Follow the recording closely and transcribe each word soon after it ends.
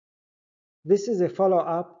This is a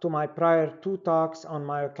follow-up to my prior 2 talks on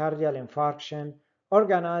myocardial infarction,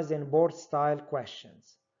 organized in board-style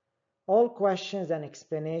questions. All questions and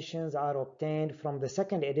explanations are obtained from the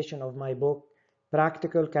second edition of my book,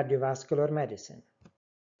 Practical Cardiovascular Medicine.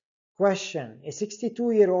 Question: a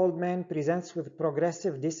 62-year-old man presents with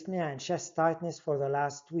progressive dyspnea and chest tightness for the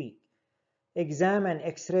last week. Exam and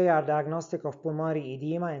X-ray are diagnostic of pulmonary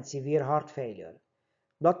edema and severe heart failure.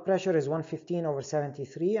 Blood pressure is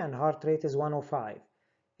 115/73 and heart rate is 105.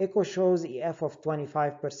 Echo shows EF of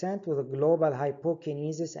 25% with a global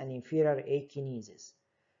hypokinesis and inferior akinesis.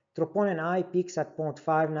 Troponin I peaks at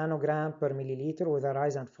 0.5 nanogram per milliliter with a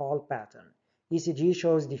rise and fall pattern. ECG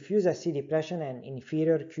shows diffuse ST depression and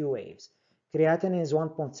inferior Q waves. Creatinine is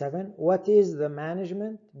 1.7. What is the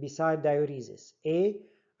management beside diuresis? A.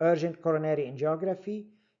 Urgent coronary angiography.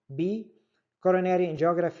 B. Coronary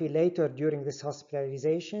angiography later during this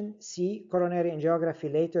hospitalization. C. Coronary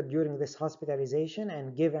angiography later during this hospitalization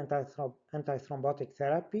and give antithrombotic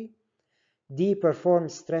therapy. D. Perform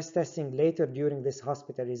stress testing later during this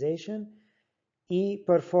hospitalization. E.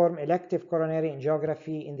 Perform elective coronary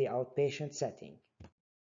angiography in the outpatient setting.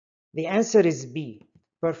 The answer is B.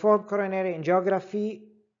 Perform coronary angiography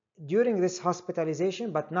during this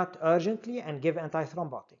hospitalization but not urgently and give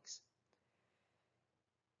antithrombotics.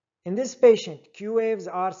 In this patient, Q waves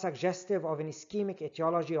are suggestive of an ischemic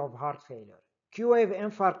etiology of heart failure. Q wave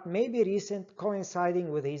infarct may be recent,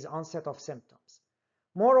 coinciding with his onset of symptoms.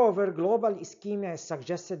 Moreover, global ischemia is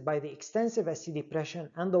suggested by the extensive ST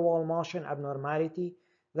depression and the wall motion abnormality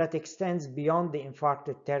that extends beyond the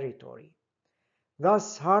infarcted territory.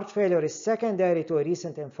 Thus, heart failure is secondary to a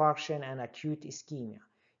recent infarction and acute ischemia.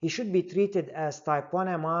 He should be treated as type 1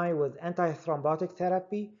 MI with antithrombotic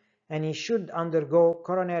therapy, and he should undergo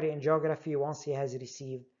coronary angiography once he has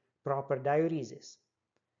received proper diuresis.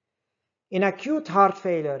 In acute heart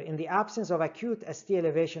failure, in the absence of acute ST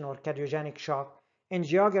elevation or cardiogenic shock,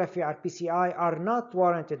 angiography or PCI are not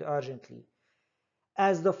warranted urgently,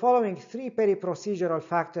 as the following 3 periprocedural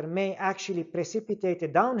factors may actually precipitate a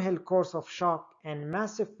downhill course of shock and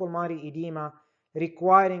massive pulmonary edema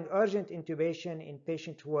requiring urgent intubation in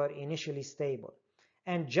patients who are initially stable,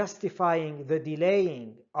 and justifying the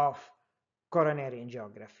delaying of coronary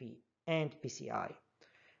angiography and PCI.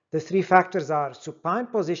 The 3 factors are supine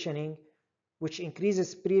positioning, which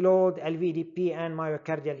increases preload, LVDP, and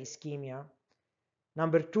myocardial ischemia.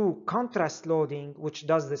 Number 2, contrast loading, which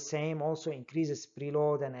does the same, also increases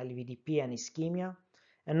preload and LVDP and ischemia.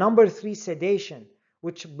 And number 3, sedation,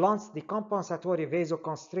 which blunts the compensatory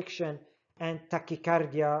vasoconstriction and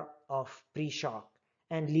tachycardia of pre-shock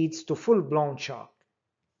and leads to full-blown shock.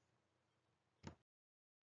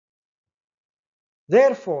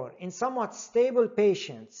 Therefore, in somewhat stable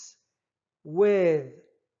patients with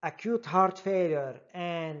acute heart failure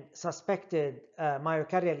and suspected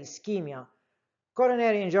myocardial ischemia,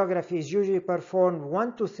 coronary angiography is usually performed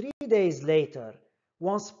 1 to 3 days later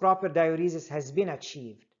once proper diuresis has been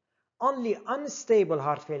achieved. Only unstable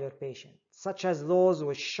heart failure patients, such as those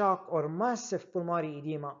with shock or massive pulmonary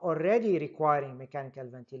edema already requiring mechanical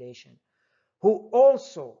ventilation, who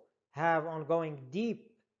also have ongoing deep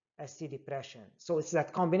ST depression. So it's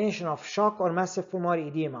that combination of shock or massive pulmonary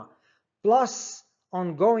edema plus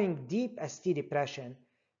ongoing deep ST depression.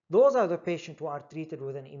 Those are the patients who are treated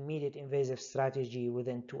with an immediate invasive strategy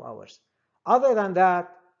within 2 hours. Other than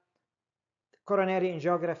that, coronary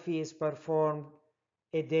angiography is performed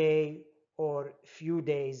a day or few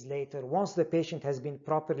days later once the patient has been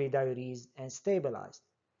properly diuresed and stabilized.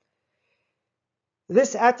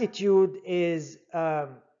 This attitude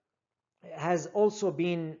has also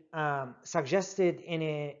been suggested in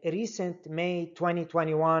a recent May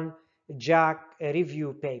 2021 JACC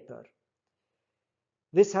review paper.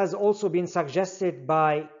 This has also been suggested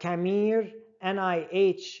by CAMIR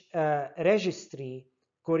NIH registry,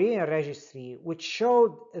 Korean registry, which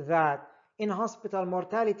showed that in-hospital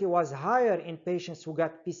mortality was higher in patients who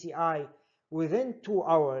got PCI within 2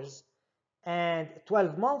 hours, and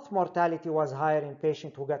 12-month mortality was higher in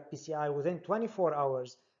patients who got PCI within 24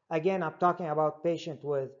 hours. Again, I'm talking about patients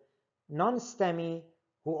with non-STEMI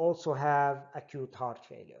who also have acute heart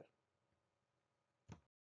failure.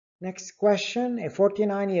 Next question. A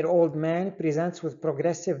 49-year-old man presents with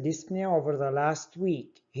progressive dyspnea over the last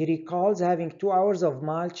week. He recalls having 2 hours of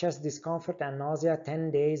mild chest discomfort and nausea 10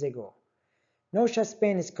 days ago. No chest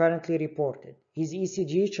pain is currently reported. His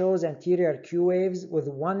ECG shows anterior Q waves with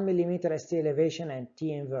 1 mm ST elevation and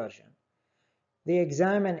T inversion. The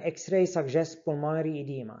exam and X-ray suggests pulmonary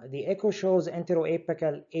edema. The echo shows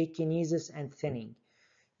enteroapical akinesis and thinning.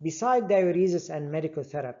 Beside diuresis and medical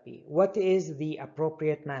therapy, what is the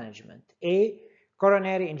appropriate management? A.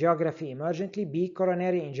 Coronary angiography emergently. B.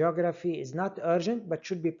 Coronary angiography is not urgent but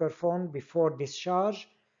should be performed before discharge.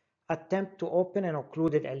 Attempt to open an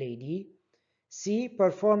occluded LAD. C.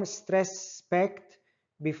 Perform stress SPECT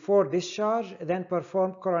before discharge, then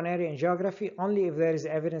perform coronary angiography only if there is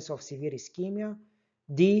evidence of severe ischemia.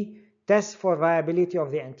 D. Test for viability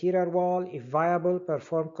of the anterior wall. If viable,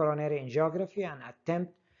 perform coronary angiography and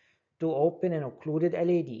attempt to open an occluded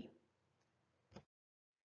LAD.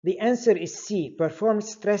 The answer is C. Perform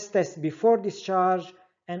stress test before discharge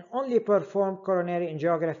and only perform coronary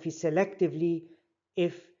angiography selectively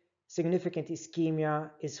if significant ischemia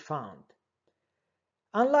is found.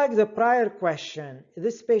 Unlike the prior question,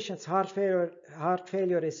 this patient's heart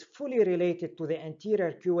failure is fully related to the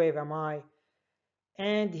anterior Q wave MI,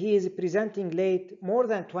 and he is presenting late more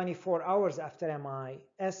than 24 hours after MI,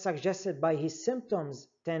 as suggested by his symptoms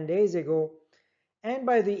 10 days ago, and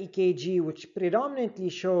by the EKG, which predominantly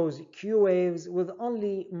shows Q waves with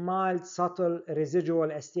only mild, subtle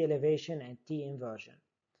residual ST elevation and T inversion.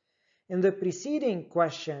 In the preceding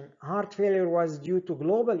question, heart failure was due to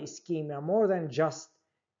global ischemia more than just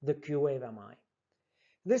the Q wave MI.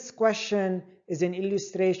 This question is an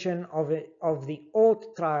illustration of the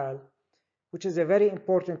OAT trial, which is a very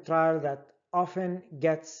important trial that often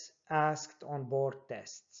gets asked on board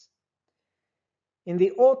tests. In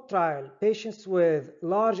the OAT trial, patients with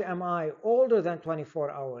large MI older than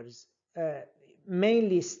 24 hours,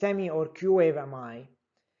 mainly STEMI or Q wave MI,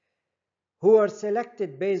 who were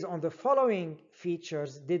selected based on the following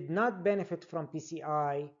features, did not benefit from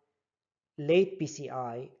PCI, late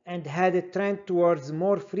PCI, and had a trend towards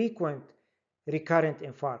more frequent recurrent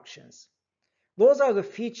infarctions. Those are the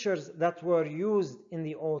features that were used in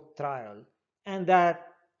the OAT trial and that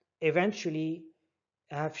eventually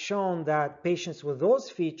have shown that patients with those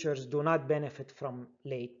features do not benefit from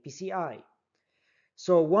late PCI.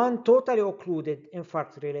 So one, totally occluded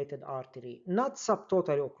infarct-related artery, not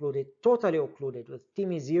subtotally occluded, totally occluded with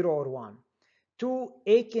TIMI 0 or 1. 2,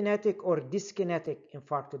 akinetic or dyskinetic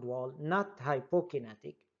infarcted wall, not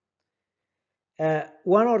hypokinetic.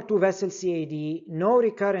 1 or 2 vessel CAD, no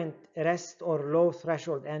recurrent rest or low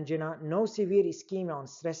threshold angina, no severe ischemia on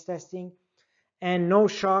stress testing, and no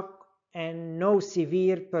shock and no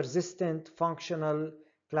severe persistent functional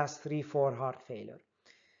class 3-4 heart failure.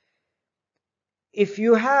 If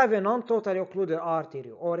you have a non-totally occluded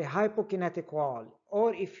artery or a hypokinetic wall,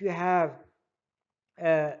 or if you have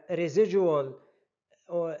residual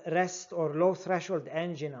or rest or low threshold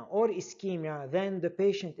angina or ischemia, then the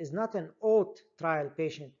patient is not an OAT trial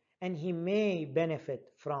patient and he may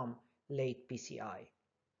benefit from late PCI.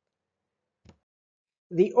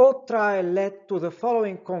 The OAT trial led to the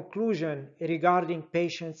following conclusion regarding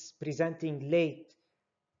patients presenting late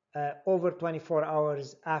over 24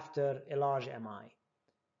 hours after a large MI.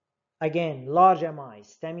 Again, large MI,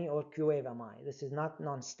 STEMI or Q wave MI. This is not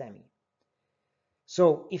non-STEMI.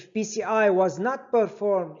 So if PCI was not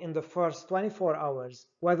performed in the first 24 hours,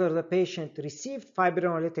 whether the patient received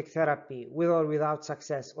fibrinolytic therapy with or without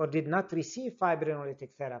success or did not receive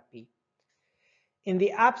fibrinolytic therapy, in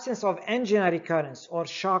the absence of angina recurrence or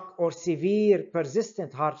shock or severe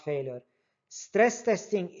persistent heart failure, stress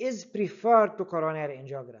testing is preferred to coronary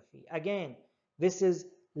angiography. Again, this is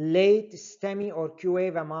late STEMI or Q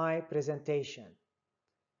wave MI presentation.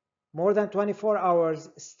 More than 24 hours,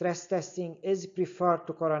 stress testing is preferred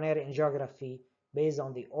to coronary angiography based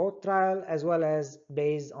on the OAT trial as well as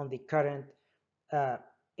based on the current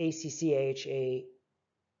ACC/AHA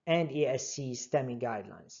and ESC STEMI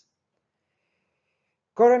guidelines.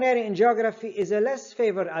 Coronary angiography is a less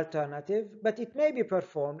favored alternative, but it may be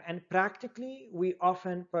performed, and practically we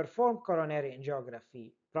often perform coronary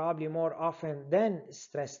angiography, probably more often than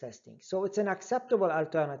stress testing. So it's an acceptable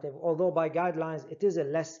alternative, although by guidelines it is a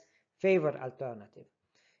less favored alternative.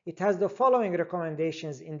 It has the following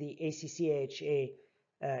recommendations in the ACC/AHA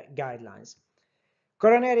guidelines.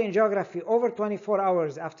 Coronary angiography over 24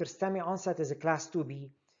 hours after STEMI onset is a class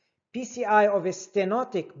 2B. PCI of a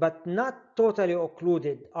stenotic but not totally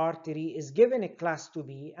occluded artery is given a class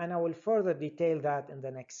 2B, and I will further detail that in the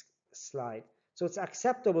next slide. So it's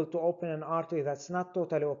acceptable to open an artery that's not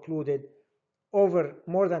totally occluded over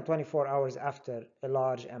more than 24 hours after a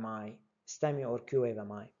large MI, STEMI or Q wave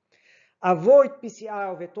MI. Avoid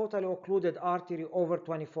PCI of a totally occluded artery over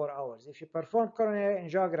 24 hours. If you perform coronary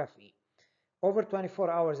angiography over 24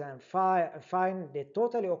 hours and find the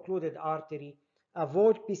totally occluded artery,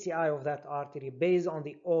 avoid PCI of that artery based on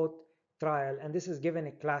the OAT trial, and this is given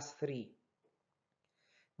a class 3.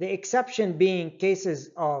 The exception being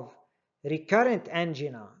cases of recurrent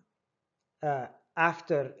angina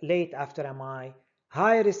late after MI,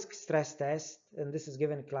 high risk stress test, and this is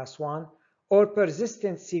given class 1, or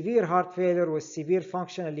persistent severe heart failure with severe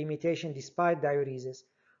functional limitation despite diuresis,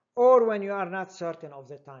 or when you are not certain of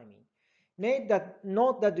the timing.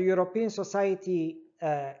 Note that the European Society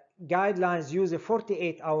guidelines use a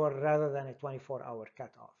 48-hour rather than a 24-hour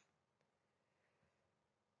cutoff.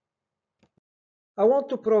 I want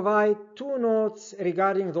to provide two notes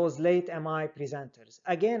regarding those late MI presenters.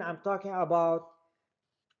 Again, I'm talking about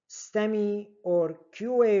STEMI or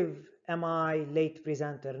Q-wave MI late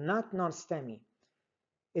presenter, not non-STEMI.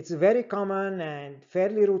 It's very common and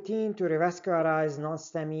fairly routine to revascularize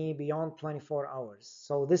non-STEMI beyond 24 hours.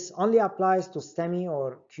 So this only applies to STEMI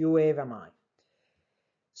or Q-wave MI.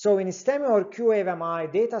 So in STEMI or Q-wave MI,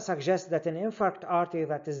 data suggests that an infarct artery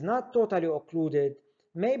that is not totally occluded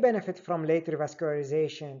may benefit from late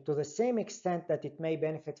revascularization to the same extent that it may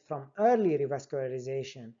benefit from early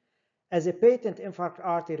revascularization, as a patent infarct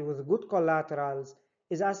artery with good collaterals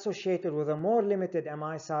is associated with a more limited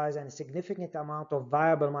MI size and a significant amount of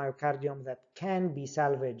viable myocardium that can be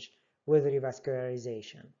salvaged with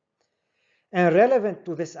revascularization. And relevant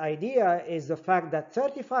to this idea is the fact that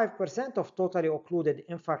 35% of totally occluded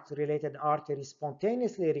infarct-related arteries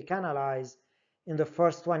spontaneously recanalize in the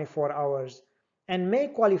first 24 hours and may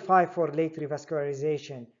qualify for late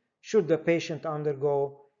revascularization should the patient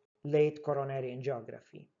undergo late coronary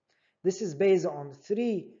angiography. This is based on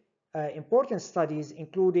three important studies,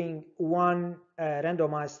 including one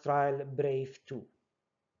randomized trial, BRAVE-2.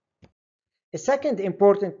 A second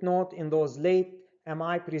important note in those late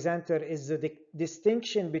MI presenter is the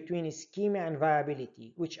distinction between ischemia and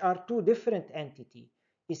viability, which are two different entities.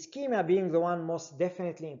 Ischemia being the one most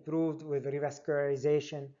definitely improved with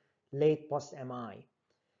revascularization late post-MI,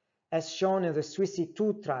 as shown in the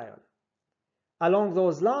SWISSI-2 trial. Along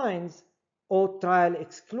those lines, OAT trial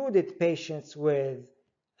excluded patients with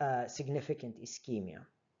significant ischemia.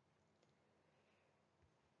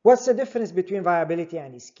 What's the difference between viability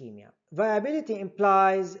and ischemia? Viability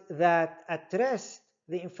implies that at rest,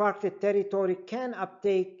 the infarcted territory can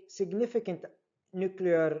uptake significant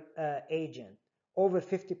nuclear agent, over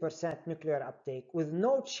 50% nuclear uptake, with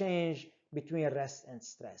no change between rest and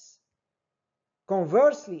stress.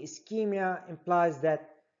 Conversely, ischemia implies that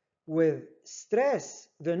with stress,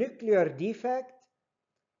 the nuclear defect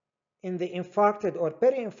in the infarcted or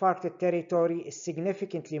peri-infarcted territory is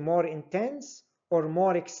significantly more intense or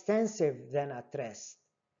more extensive than at rest,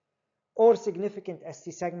 or significant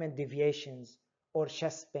ST segment deviations or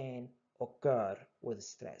chest pain occur with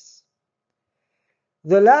stress.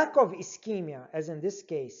 The lack of ischemia, as in this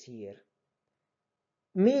case here,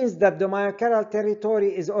 means that the myocardial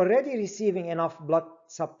territory is already receiving enough blood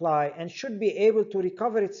supply and should be able to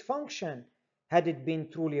recover its function had it been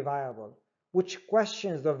truly viable, which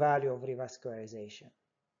questions the value of revascularization.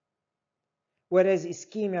 Whereas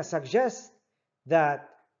ischemia suggests that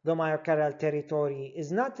the myocardial territory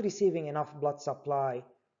is not receiving enough blood supply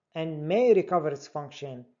and may recover its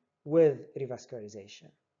function with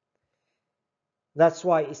revascularization. That's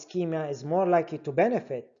why ischemia is more likely to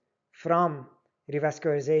benefit from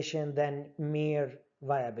revascularization than mere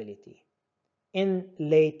viability in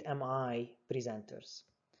late MI presenters.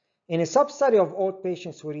 In a sub-study of OAT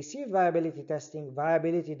patients who received viability testing,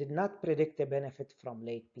 viability did not predict a benefit from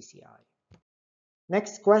late PCI.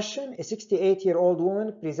 Next question, a 68-year-old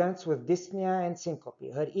woman presents with dyspnea and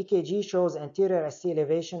syncope. Her EKG shows anterior ST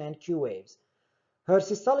elevation and Q waves. Her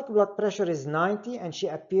systolic blood pressure is 90 and she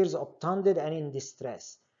appears obtunded and in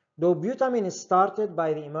distress. Dobutamine is started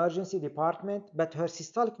by the emergency department, but her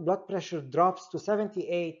systolic blood pressure drops to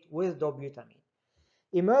 78 with dobutamine.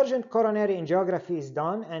 Emergent coronary angiography is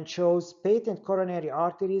done and shows patent coronary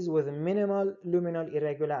arteries with minimal luminal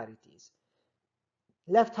irregularities.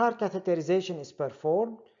 Left heart catheterization is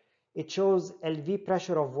performed. It shows LV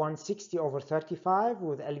pressure of 160/35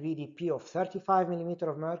 with LVDP of 35 mm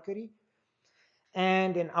of mercury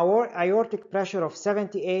and an aortic pressure of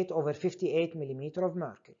 78/58 mm of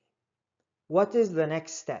mercury. What is the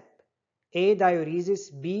next step? A,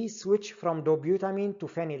 diuresis. B, switch from dobutamine to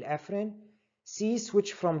phenylephrine. C,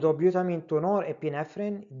 switch from dobutamine to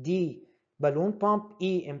norepinephrine. D, balloon pump.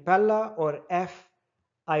 E, Impella. Or F,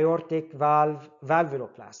 aortic valve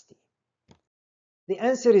valvuloplasty. The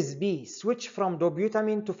answer is B, switch from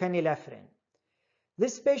dobutamine to phenylephrine.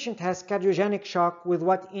 This patient has cardiogenic shock with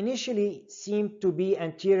what initially seemed to be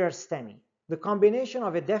anterior STEMI. The combination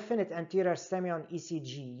of a definite anterior STEMI on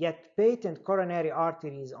ECG, yet patent coronary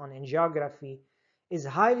arteries on angiography, is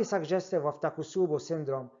highly suggestive of Takotsubo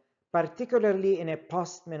syndrome, particularly in a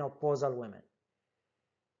postmenopausal woman.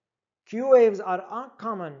 Q waves are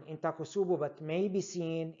uncommon in Takotsubo but may be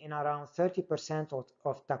seen in around 30%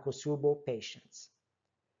 of Takotsubo patients.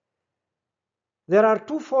 There are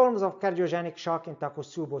two forms of cardiogenic shock in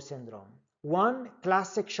Takotsubo syndrome. One,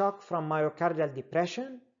 classic shock from myocardial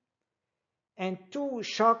depression, and two,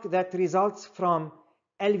 shock that results from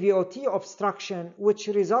LVOT obstruction, which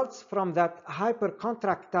results from that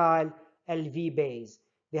hypercontractile LV base.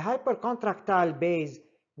 The hypercontractile base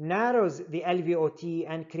narrows the LVOT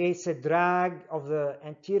and creates a drag of the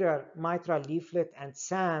anterior mitral leaflet and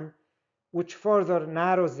SAM, which further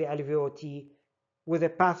narrows the LVOT with a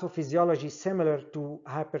pathophysiology similar to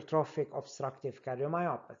hypertrophic obstructive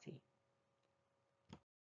cardiomyopathy.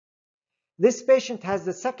 This patient has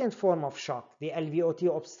the second form of shock, the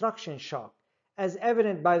LVOT obstruction shock, as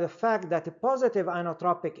evident by the fact that a positive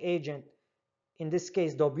inotropic agent, in this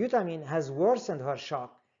case dobutamine, has worsened her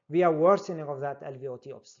shock via worsening of that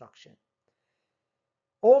LVOT obstruction.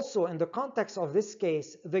 Also, in the context of this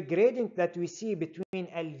case, the gradient that we see between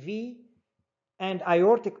LV and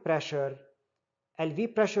aortic pressure,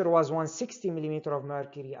 LV pressure was 160 millimeter of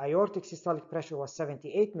mercury, aortic systolic pressure was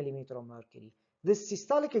 78 millimeter of mercury. This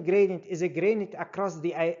systolic gradient is a gradient across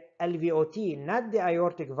the LVOT, not the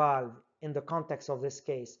aortic valve in the context of this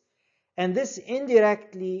case. And this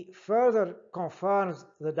indirectly further confirms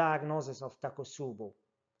the diagnosis of Takotsubo.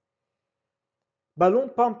 Balloon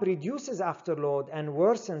pump reduces afterload and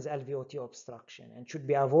worsens LVOT obstruction and should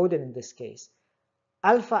be avoided in this case.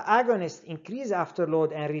 Alpha agonists increase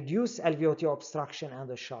afterload and reduce LVOT obstruction and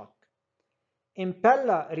the shock.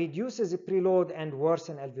 Impella reduces preload and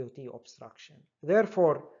worsen LVOT obstruction.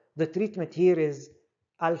 Therefore, the treatment here is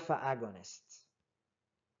alpha agonists.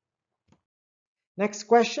 Next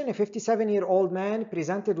question, a 57-year-old man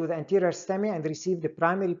presented with anterior STEMI and received the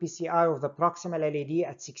primary PCI of the proximal LAD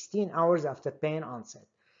at 16 hours after pain onset.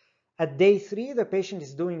 At day 3, the patient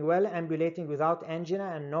is doing well, ambulating without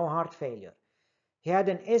angina and no heart failure. He had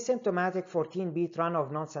an asymptomatic 14-beat run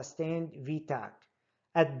of non-sustained VTAC.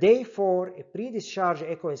 At day 4, a pre-discharge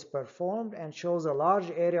echo is performed and shows a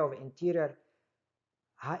large area of anterior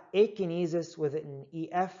akinesis with an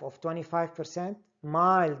EF of 25%,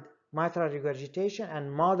 mild mitral regurgitation,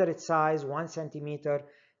 and moderate size 1 centimeter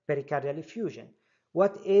pericardial effusion.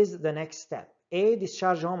 What is the next step? A,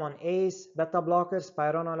 discharge home on ACE, beta blockers,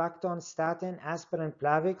 spironolactone, statin, aspirin,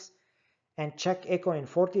 Plavix, and check echo in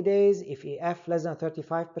 40 days. If EF less than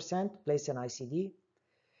 35%, place an ICD.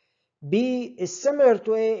 B is similar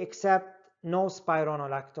to A except no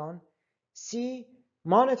spironolactone. C,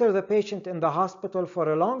 monitor the patient in the hospital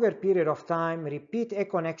for a longer period of time, repeat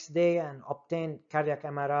echo next day and obtain cardiac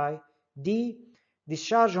MRI. D,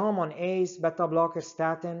 discharge home on ACE, beta blocker,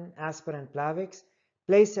 statin, aspirin, Plavix,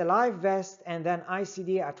 place a live vest and then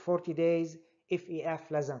ICD at 40 days if EF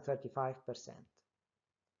less than 35%.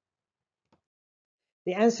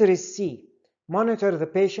 The answer is C. Monitor the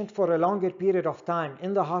patient for a longer period of time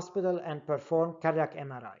in the hospital and perform cardiac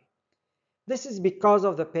MRI. This is because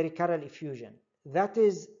of the pericardial effusion. That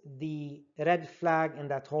is the red flag in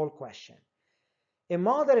that whole question. A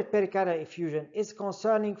moderate pericardial effusion is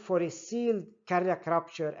concerning for a sealed cardiac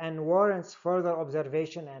rupture and warrants further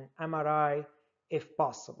observation and MRI if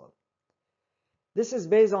possible. This is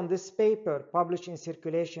based on this paper published in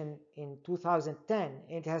Circulation in 2010.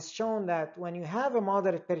 It has shown that when you have a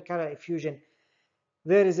moderate pericardial effusion,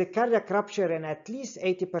 there is a cardiac rupture in at least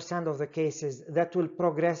 80% of the cases that will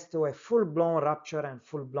progress to a full-blown rupture and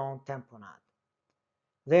full-blown tamponade.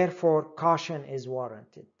 Therefore, caution is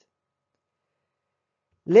warranted.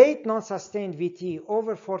 Late non-sustained VT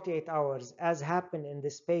over 48 hours, as happened in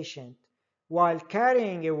this patient, while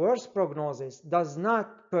carrying a worse prognosis, does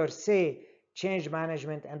not per se change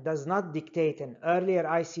management and does not dictate an earlier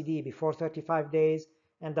ICD before 35 days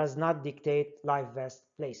and does not dictate live vest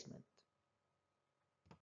placement.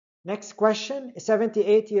 Next question, a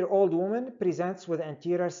 78-year-old woman presents with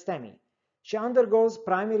anterior STEMI. She undergoes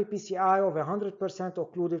primary PCI of 100%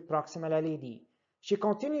 occluded proximal LAD. She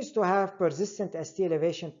continues to have persistent ST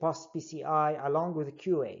elevation post-PCI along with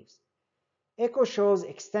Q waves. Echo shows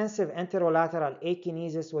extensive anterolateral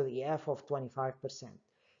akinesis with EF of 25%.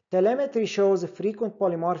 Telemetry shows frequent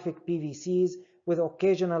polymorphic PVCs with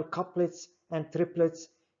occasional couplets and triplets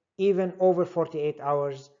even over 48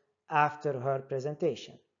 hours after her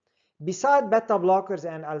presentation. Beside beta blockers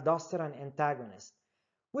and aldosterone antagonists,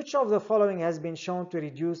 which of the following has been shown to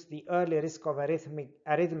reduce the early risk of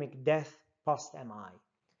arrhythmic death post-MI?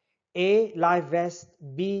 A, live vest,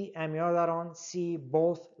 B, amiodarone, C,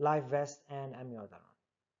 both live vest and amiodarone.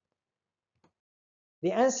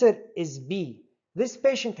 The answer is B. This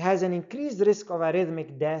patient has an increased risk of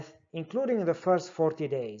arrhythmic death, including in the first 40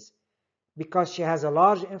 days, because she has a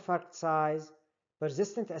large infarct size,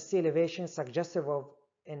 persistent ST elevation suggestive of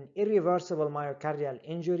an irreversible myocardial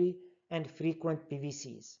injury, and frequent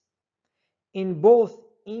PVCs. In both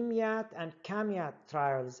IMIAT and CAMIAT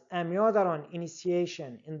trials, amiodarone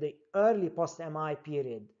initiation in the early post-MI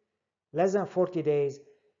period, less than 40 days,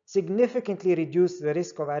 significantly reduced the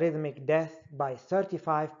risk of arrhythmic death by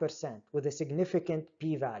 35% with a significant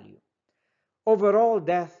p-value. Overall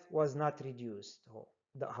death was not reduced,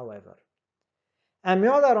 however.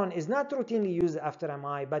 Amiodarone is not routinely used after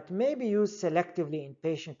MI, but may be used selectively in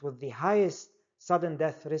patients with the highest sudden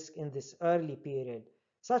death risk in this early period,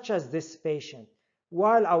 such as this patient,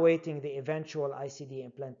 while awaiting the eventual ICD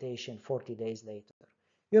implantation 40 days later.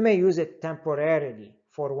 You may use it temporarily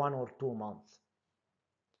for 1 or 2 months.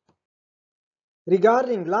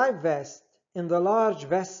 Regarding LiveVest, in the large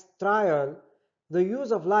VEST trial, the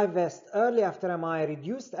use of LiveVest early after MI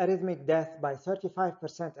reduced arrhythmic death by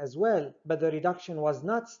 35% as well, but the reduction was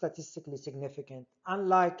not statistically significant,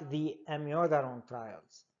 unlike the amiodarone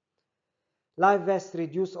trials. LiveVest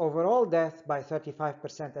reduced overall death by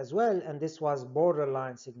 35% as well, and this was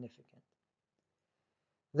borderline significant.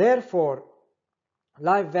 Therefore,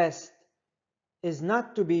 LiveVest is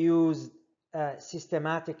not to be used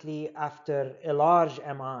systematically after a large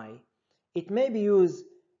MI. It may be used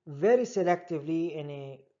very selectively in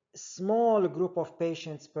a small group of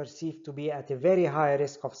patients perceived to be at a very high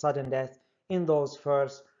risk of sudden death in those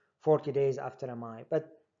first 40 days after MI,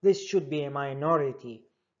 but this should be a minority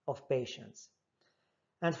of patients.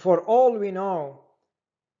 And for all we know,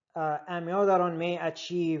 amiodarone may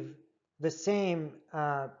achieve the same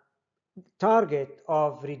target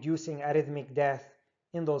of reducing arrhythmic death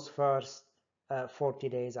in those first 40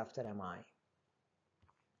 days after MI.